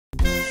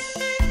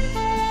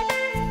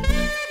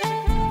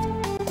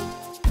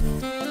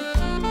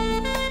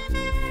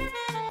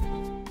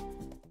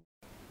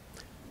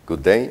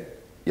Good day,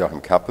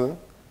 Joachim KAPPEL.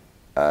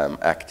 I'm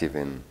active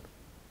in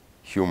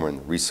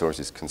human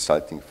resources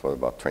consulting for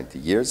about 20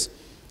 years,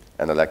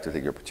 and I'd like to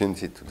take the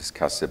opportunity to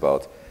discuss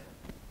about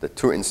the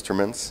two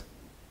instruments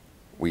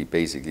we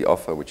basically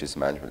offer, which is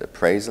management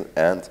appraisal,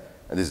 and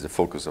this is the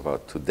focus of our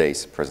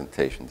today's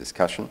presentation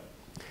discussion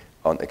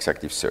on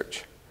executive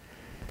search.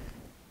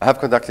 I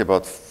have conducted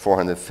about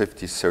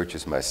 450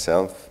 searches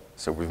myself,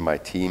 so with my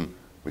team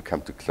we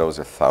come to close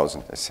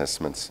 1,000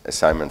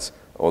 assignments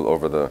all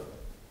over the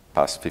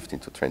past 15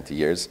 to 20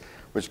 years,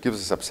 which gives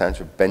a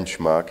substantial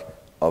benchmark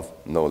of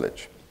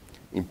knowledge.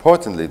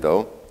 Importantly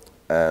though,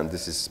 and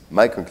this is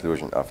my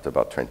conclusion after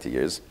about 20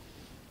 years,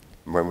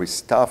 when we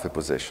staff a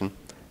position,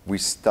 we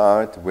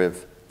start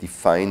with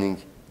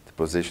defining the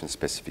position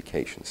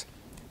specifications.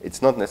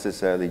 It's not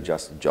necessarily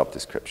just a job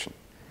description.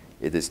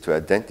 It is to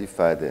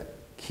identify the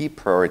key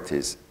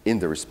priorities in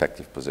the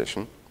respective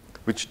position,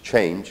 which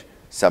change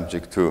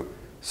subject to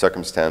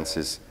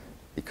circumstances,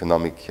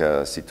 economic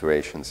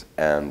situations,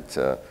 and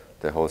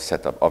the whole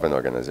setup of an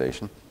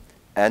organization,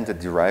 and the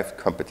derived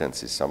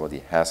competencies somebody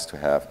has to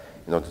have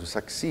in order to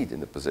succeed in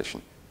the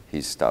position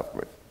he's staffed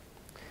with.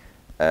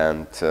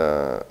 And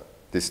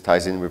this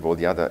ties in with all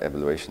the other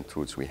evaluation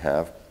tools we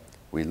have.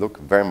 We look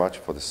very much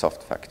for the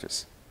soft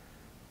factors,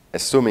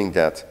 assuming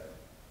that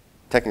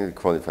technically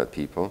qualified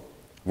people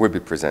will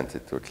be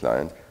presented to a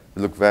client.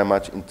 We look very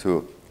much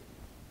into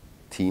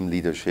team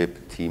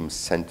leadership,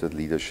 team-centered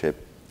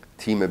leadership,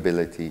 team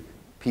ability,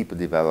 people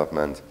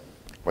development,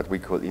 what we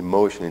call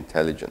emotional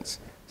intelligence,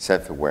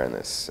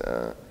 self-awareness,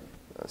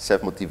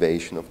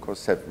 self-motivation, of course,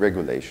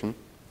 self-regulation,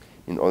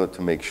 in order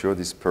to make sure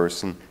this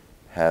person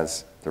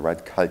has the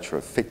right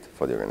cultural fit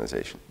for the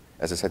organization.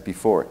 As I said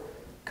before,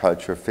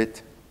 culture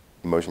fit,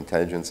 emotional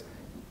intelligence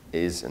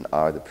is and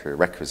are the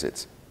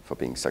prerequisites for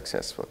being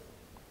successful.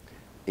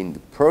 In the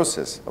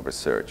process of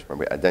research, when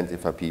we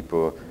identify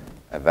people,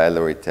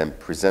 evaluate them,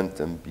 present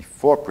them,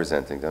 before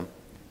presenting them,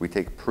 we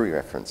take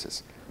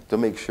pre-references to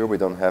make sure we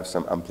don't have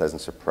some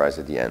unpleasant surprise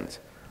at the end.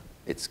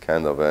 It's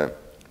kind of a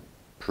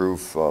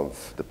proof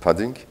of the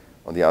pudding.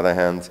 On the other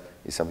hand,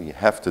 it's something you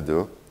have to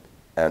do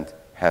and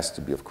has to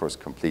be, of course,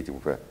 completed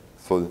with a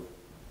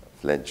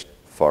full-fledged,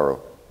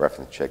 thorough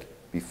reference check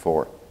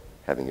before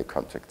having a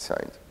contract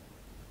signed.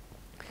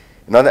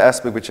 Another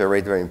aspect which I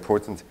rate very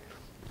important,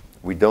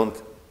 we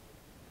don't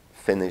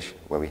finish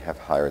when we have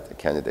hired a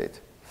candidate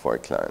for a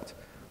client.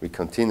 We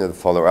continue to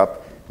follow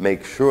up,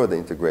 make sure the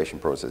integration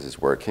process is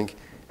working,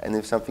 and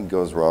if something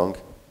goes wrong,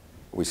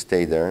 we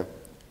stay there.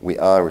 We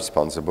are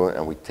responsible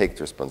and we take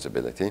the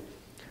responsibility,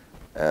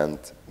 and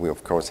we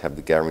of course have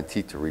the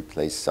guarantee to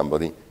replace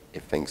somebody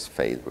if things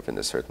fail within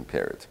a certain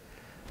period.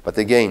 But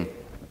again,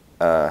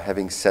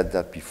 having said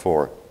that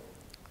before,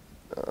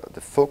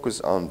 the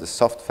focus on the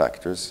soft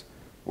factors,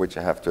 which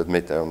I have to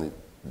admit I've only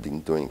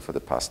been doing for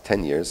the past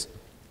 10 years,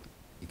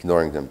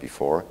 ignoring them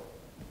before,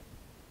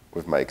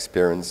 with my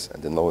experience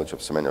and the knowledge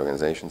of so many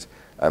organizations,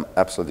 I'm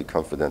absolutely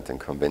confident and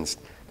convinced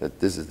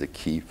that this is the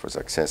key for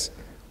success.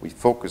 We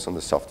focus on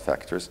the soft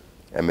factors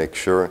and make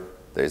sure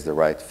there is the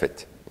right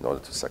fit in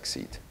order to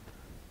succeed.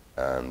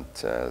 And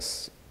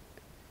as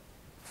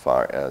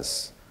far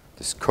as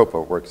the scope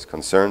of work is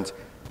concerned,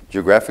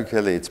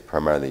 geographically it's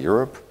primarily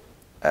Europe,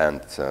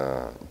 and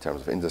in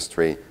terms of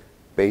industry,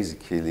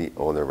 basically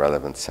all the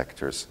relevant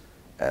sectors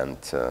and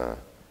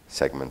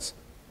segments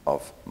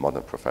of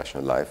modern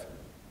professional life,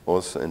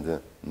 also in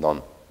the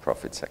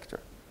non-profit sector.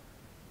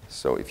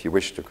 So if you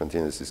wish to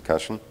continue this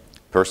discussion,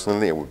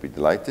 personally I would be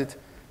delighted,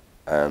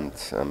 and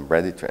I'm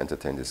ready to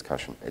entertain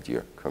discussion at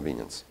your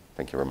convenience.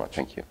 Thank you very much.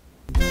 Thank you.